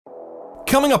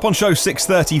Coming up on show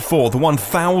 634, the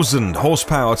 1,000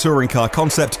 horsepower touring car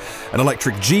concept, an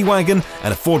electric G-Wagon,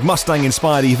 and a Ford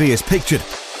Mustang-Inspired EV is pictured.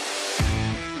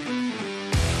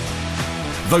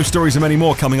 Those stories and many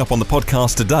more coming up on the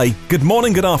podcast today. Good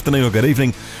morning, good afternoon, or good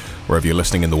evening, wherever you're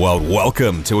listening in the world.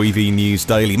 Welcome to EV News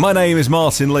Daily. My name is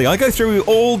Martyn Lee. I go through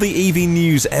all the EV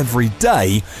news every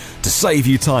day to save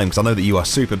you time, because I know that you are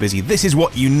super busy. This is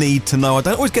what you need to know. I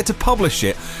don't always get to publish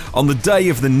it on the day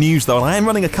of the news, though, and I am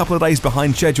running a couple of days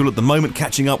behind schedule at the moment,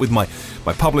 catching up with my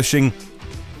publishing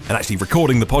and actually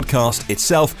recording the podcast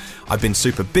itself. I've been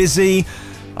super busy.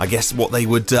 I guess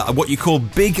what you call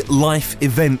big life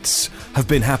events have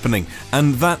been happening,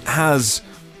 and that has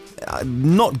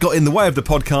not got in the way of the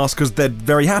podcast because they're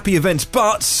very happy events,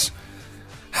 but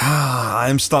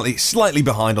I'm slightly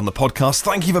behind on the podcast.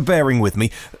 Thank you for bearing with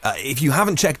me. If you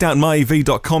haven't checked out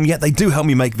myev.com yet, they do help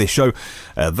me make this show.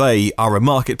 They are a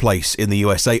marketplace in the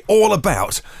USA all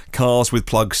about cars with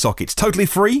plug sockets, totally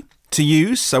free to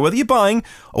use. So whether you're buying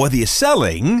or whether you're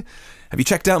selling, have you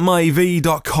checked out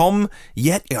myev.com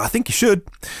yet? I think you should.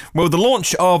 Well, the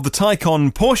launch of the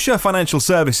Taycan, Porsche Financial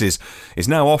Services is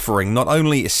now offering not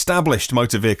only established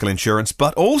motor vehicle insurance,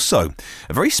 but also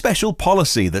a very special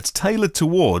policy that's tailored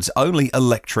towards only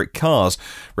electric cars,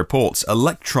 reports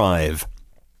electrive.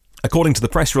 According to the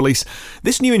press release,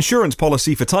 this new insurance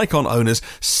policy for Taycan owners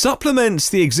supplements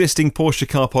the existing Porsche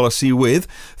CarPolicy with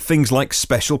things like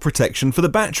special protection for the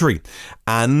battery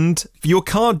and for your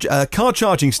car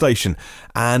charging station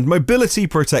and mobility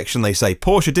protection, they say.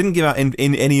 Porsche didn't give out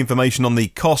any information on the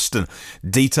cost and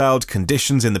detailed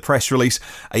conditions in the press release.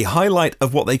 A highlight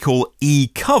of what they call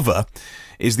e-cover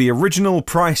is the original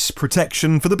price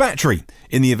protection for the battery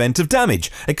in the event of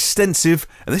damage. Extensive,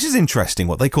 and this is interesting,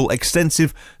 what they call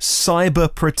extensive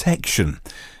cyber protection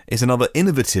is another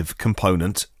innovative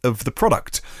component of the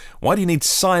product. Why do you need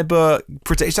cyber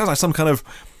protection? It sounds like some kind of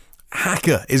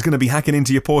hacker is going to be hacking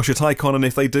into your Porsche Taycan, and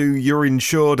if they do, you're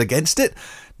insured against it?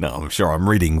 No, I'm sure I'm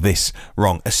reading this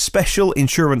wrong. A special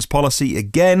insurance policy,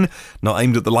 again, not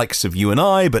aimed at the likes of you and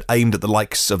I, but aimed at the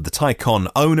likes of the Taycan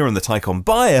owner and the Taycan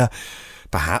buyer,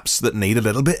 perhaps, that need a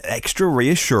little bit extra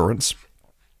reassurance.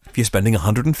 If you're spending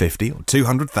 150 or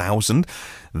 200,000,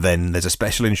 then there's a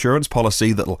special insurance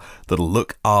policy that'll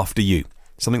look after you.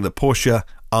 Something that Porsche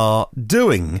are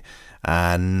doing.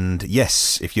 And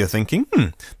yes, if you're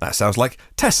thinking, that sounds like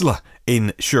Tesla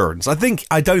insurance. I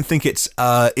don't think it's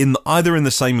either in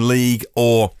the same league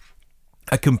or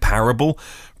a comparable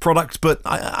product, but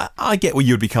I get where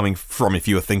you'd be coming from if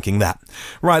you were thinking that.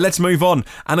 Right, let's move on.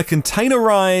 And a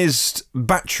containerized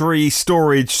battery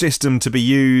storage system to be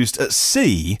used at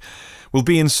sea will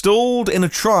be installed in a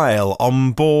trial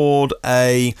on board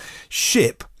a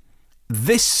ship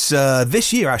this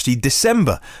year, actually,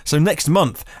 December, so next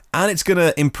month, and it's going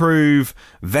to improve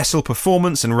vessel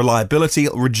performance and reliability.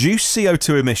 It'll reduce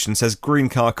CO2 emissions, says Green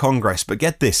Car Congress, but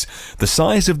get this, the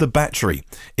size of the battery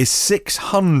is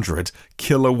 600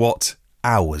 kilowatt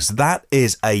hours. That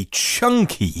is a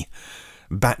chunky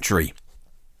battery.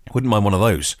 Wouldn't mind one of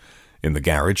those in the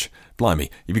garage. Blimey,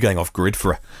 you'd be going off grid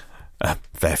for a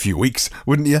fair few weeks,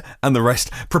 wouldn't you? And the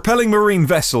rest. Propelling marine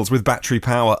vessels with battery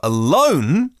power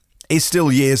alone is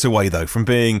still years away, though, from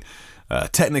being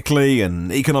technically and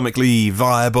economically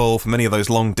viable for many of those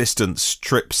long-distance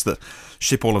trips that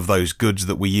ship all of those goods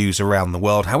that we use around the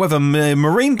world. However,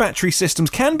 marine battery systems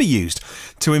can be used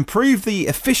to improve the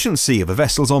efficiency of a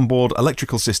vessel's onboard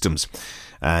electrical systems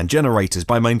and generators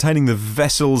by maintaining the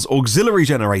vessel's auxiliary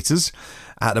generators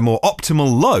at a more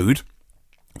optimal load.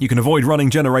 You can avoid running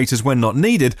generators when not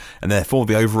needed, and therefore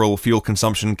the overall fuel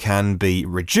consumption can be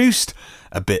reduced,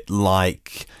 a bit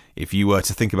like if you were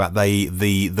to think about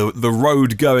the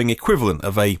road going equivalent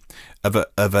of a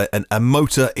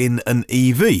motor in an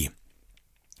EV.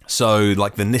 So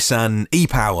like the Nissan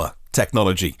e-Power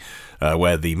technology,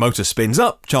 where the motor spins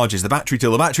up, charges the battery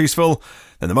till the battery's full,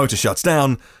 then the motor shuts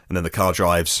down, and then the car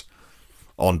drives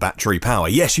on battery power.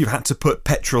 Yes, you've had to put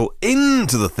petrol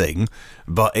into the thing,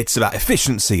 but it's about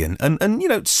efficiency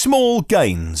and small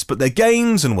gains, but they're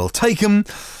gains and we'll take them.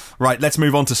 Right, let's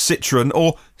move on to Citroen,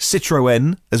 or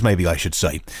Citroen, as maybe I should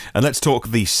say. And let's talk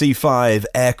the C5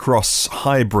 Aircross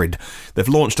Hybrid. They've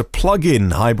launched a plug-in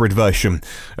hybrid version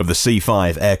of the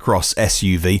C5 Aircross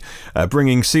SUV,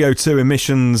 bringing CO2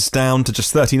 emissions down to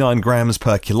just 39 grams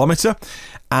per kilometre,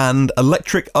 and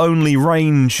electric-only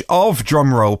range of,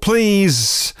 drumroll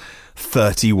please,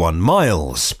 31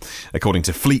 miles. According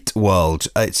to Fleet World,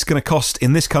 it's going to cost,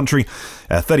 in this country,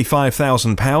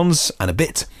 £35,000 and a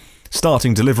bit.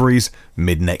 Starting deliveries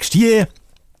mid-next year.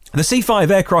 The C5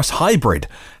 Aircross Hybrid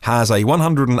has a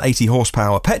 180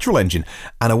 horsepower petrol engine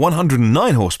and a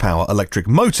 109 horsepower electric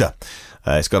motor.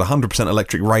 It's got 100%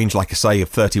 electric range, like I say, of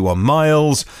 31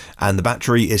 miles, and the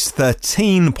battery is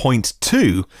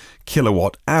 13.2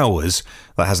 kilowatt hours.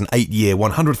 That has an 8-year,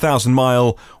 100,000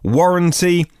 mile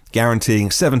warranty, guaranteeing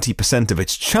 70% of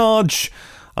its charge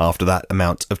after that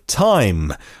amount of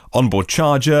time. Onboard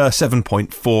charger,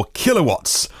 7.4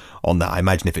 kilowatts. On that, I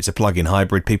imagine if it's a plug-in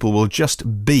hybrid, people will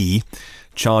just be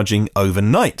charging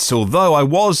overnight. Although I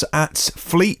was at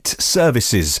Fleet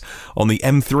Services on the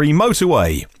M3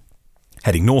 motorway,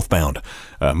 heading northbound,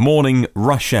 morning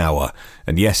rush hour.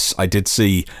 And yes, I did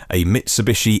see a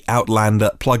Mitsubishi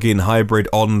Outlander plug-in hybrid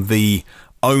on the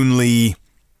only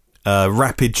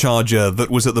rapid charger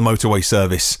that was at the motorway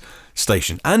service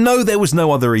station. And no, there was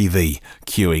no other EV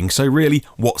queuing, so really,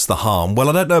 what's the harm? Well,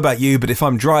 I don't know about you, but if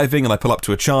I'm driving and I pull up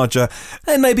to a charger,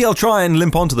 then maybe I'll try and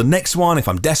limp on to the next one. If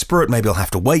I'm desperate, maybe I'll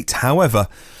have to wait. However,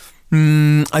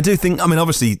 I do think,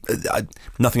 obviously,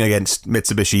 nothing against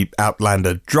Mitsubishi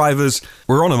Outlander drivers.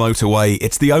 We're on a motorway.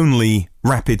 It's the only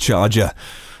rapid charger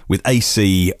with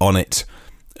AC on it,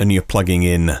 and you're plugging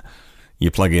in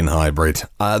hybrid.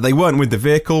 They weren't with the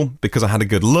vehicle because I had a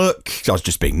good look. I was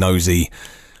just being nosy.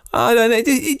 I don't know.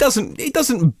 It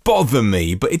doesn't bother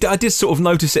me, but I did sort of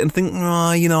notice it and think,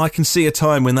 I can see a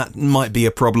time when that might be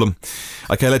a problem.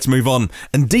 Okay, let's move on.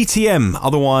 And DTM,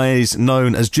 otherwise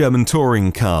known as German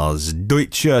touring cars,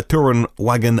 Deutsche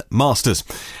Tourenwagen Masters,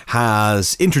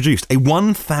 has introduced a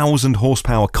 1,000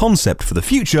 horsepower concept for the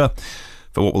future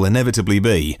for what will inevitably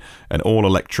be an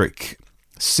all-electric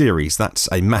series. That's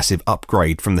a massive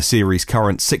upgrade from the series'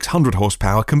 current 600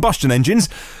 horsepower combustion engines,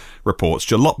 reports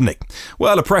Jalopnik.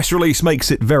 Well, a press release makes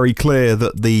it very clear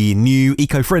that the new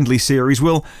eco-friendly series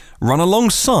will run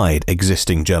alongside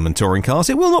existing German touring cars.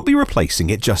 It will not be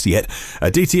replacing it just yet.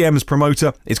 DTM's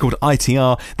promoter is called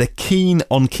ITR. They're keen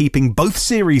on keeping both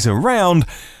series around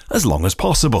as long as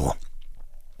possible.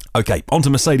 Okay, on to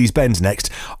Mercedes-Benz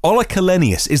next. Ola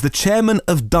Källenius is the chairman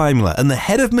of Daimler and the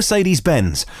head of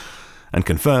Mercedes-Benz, and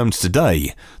confirmed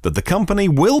today that the company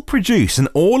will produce an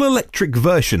all-electric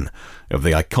version of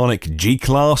the iconic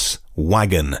G-Class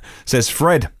wagon. Says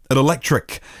Fred at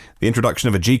Electric. The introduction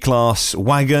of a G-Class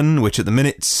wagon, which at the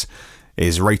minute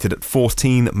is rated at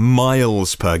 14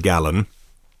 miles per gallon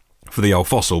for the old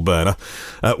fossil burner,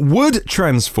 would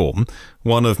transform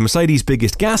one of Mercedes'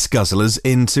 biggest gas guzzlers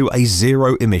into a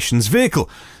zero-emissions vehicle.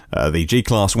 The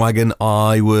G-Class wagon,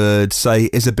 I would say,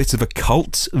 is a bit of a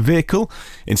cult vehicle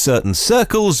in certain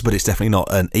circles, but it's definitely not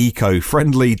an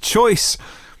eco-friendly choice.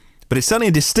 But it's certainly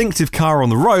a distinctive car on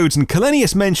the roads, and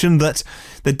Källenius mentioned that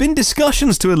there'd been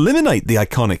discussions to eliminate the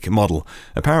iconic model.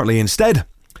 Apparently, instead,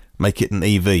 make it an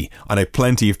EV. I know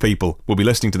plenty of people will be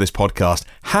listening to this podcast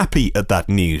happy at that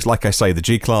news. Like I say, the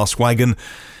G-Class wagon,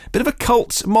 bit of a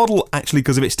cult model, actually,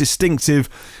 because of its distinctive,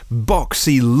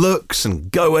 boxy looks and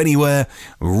go-anywhere,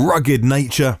 rugged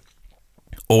nature.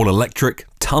 All electric,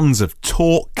 tons of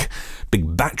torque,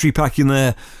 big battery pack in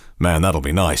there. Man, that'll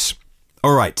be nice.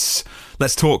 All right,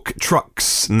 let's talk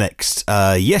trucks next.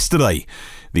 Yesterday,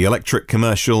 the electric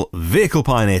commercial vehicle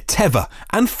pioneer Teva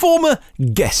and former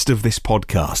guest of this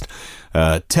podcast,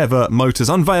 Teva Motors,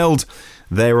 unveiled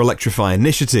their Electrify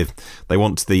initiative. They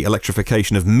want the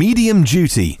electrification of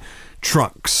medium-duty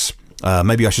trucks,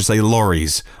 maybe I should say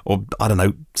lorries, or, I don't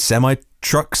know,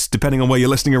 semi-trucks, depending on where you're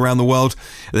listening around the world.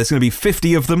 There's going to be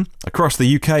 50 of them across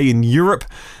the UK and Europe,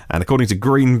 and according to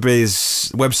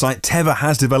GreenBiz website, Teva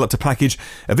has developed a package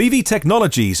of EV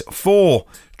technologies for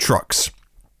trucks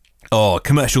or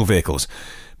commercial vehicles.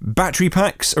 Battery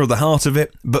packs are at the heart of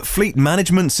it, but fleet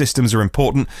management systems are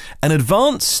important, and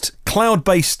advanced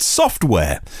cloud-based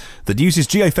software that uses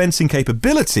geofencing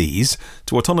capabilities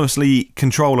to autonomously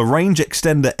control a range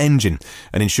extender engine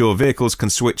and ensure vehicles can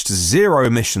switch to zero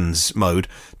emissions mode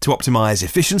to optimize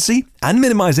efficiency and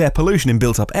minimize air pollution in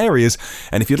built-up areas.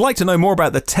 And if you'd like to know more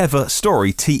about the Teva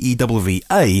story,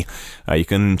 TEVA, you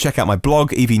can check out my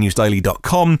blog,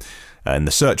 evnewsdaily.com. In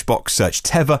the search box, search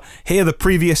Teva. Hear the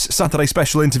previous Saturday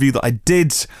special interview that I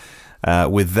did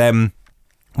with them,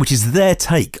 which is their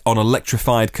take on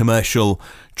electrified commercial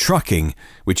trucking,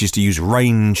 which is to use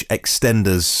range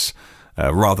extenders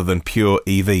rather than pure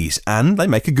EVs. And they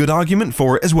make a good argument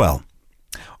for it as well.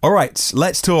 All right,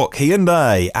 let's talk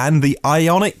Hyundai, and the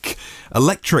Ioniq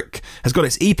Electric has got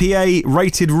its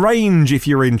EPA-rated range if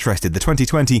you're interested. The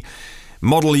 2020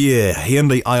 model year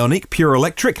Hyundai Ioniq Pure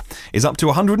Electric is up to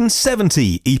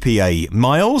 170 EPA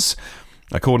miles,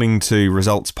 according to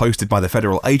results posted by the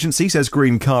federal agency, says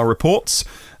Green Car Reports.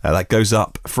 That goes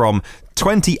up from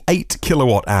 28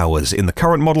 kilowatt hours in the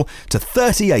current model to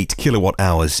 38 kilowatt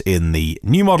hours in the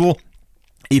new model.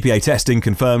 EPA testing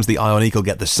confirms the Ioniq will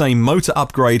get the same motor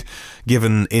upgrade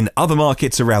given in other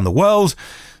markets around the world.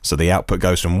 So the output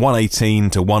goes from 118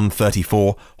 to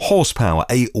 134 horsepower,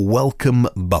 a welcome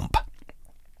bump.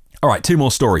 All right, 2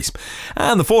 more stories.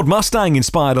 And the Ford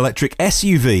Mustang-inspired electric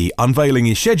SUV unveiling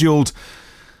is scheduled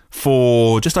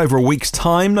for just over a week's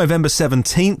time, November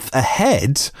 17th,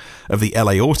 ahead of the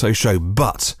LA Auto Show.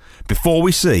 But before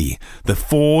we see the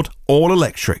Ford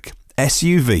all-electric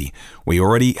SUV, we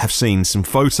already have seen some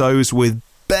photos with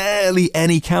barely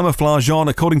any camouflage on.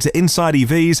 According to Inside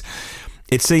EVs,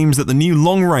 it seems that the new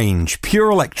long-range, pure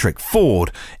electric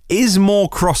Ford is more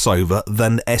crossover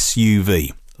than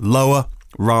SUV. Lower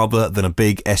rather than a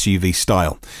big SUV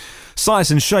style.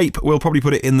 Size and shape will probably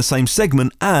put it in the same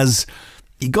segment as,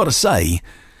 you gotta say,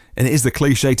 and it is the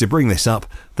cliche to bring this up,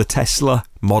 the Tesla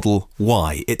Model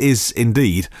Y. It is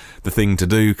indeed the thing to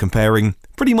do, comparing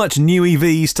pretty much new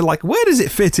EVs to, like, where does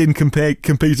it fit in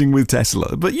competing with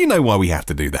Tesla? But you know why we have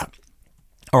to do that.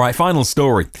 All right, final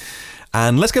story.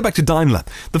 And let's go back to Daimler.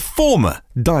 The former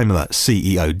Daimler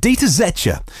CEO, Dieter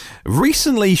Zetsche,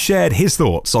 recently shared his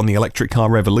thoughts on the electric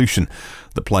car revolution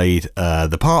that played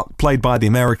the part played by the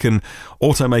American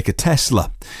automaker Tesla.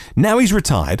 Now he's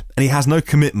retired and he has no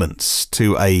commitments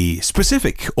to a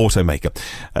specific automaker.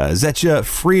 Zetsche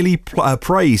freely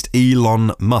praised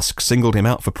Elon Musk, singled him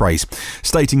out for praise,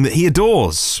 stating that he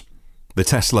adores the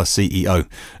Tesla CEO.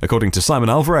 According to Simon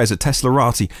Alvarez at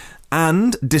Teslarati,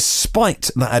 and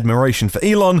despite that admiration for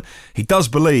Elon, he does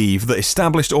believe that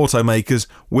established automakers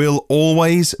will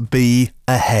always be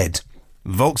ahead.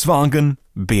 Volkswagen,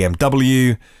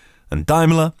 BMW, and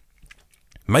Daimler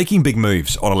making big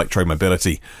moves on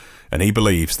electromobility, and he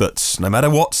believes that no matter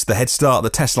what the head start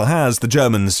that Tesla has, the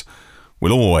Germans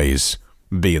will always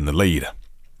be in the lead.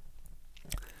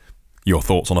 Your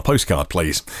thoughts on a postcard,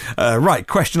 please. Right,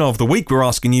 question of the week. We're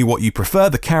asking you what you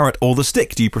prefer, the carrot or the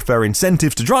stick. Do you prefer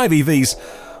incentives to drive EVs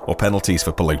or penalties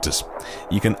for polluters?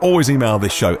 You can always email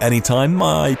this show anytime.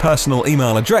 My personal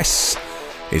email address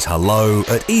is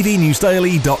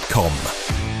hello@evnewsdaily.com.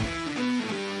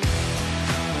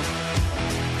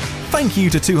 Thank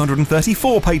you to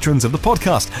 234 patrons of the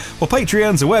podcast. Well,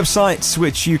 Patreon's a website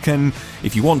which you can,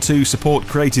 if you want to, support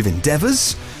creative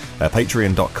endeavours.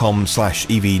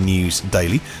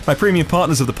 Patreon.com/EVNewsDaily. My premium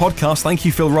partners of the podcast, thank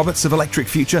you Phil Roberts of Electric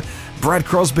Future, Brad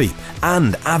Crosby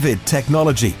and Avid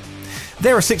Technology.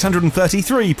 There are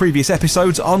 633 previous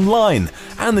episodes online,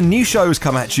 and the new shows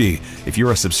come at you. If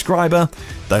you're a subscriber,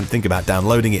 don't think about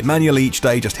downloading it manually each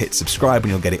day, just hit subscribe and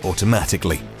you'll get it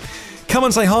automatically. Come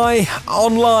and say hi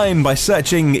online by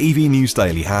searching EV News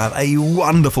Daily. Have a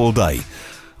wonderful day.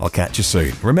 I'll catch you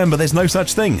soon. Remember, there's no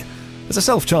such thing as a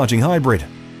self-charging hybrid.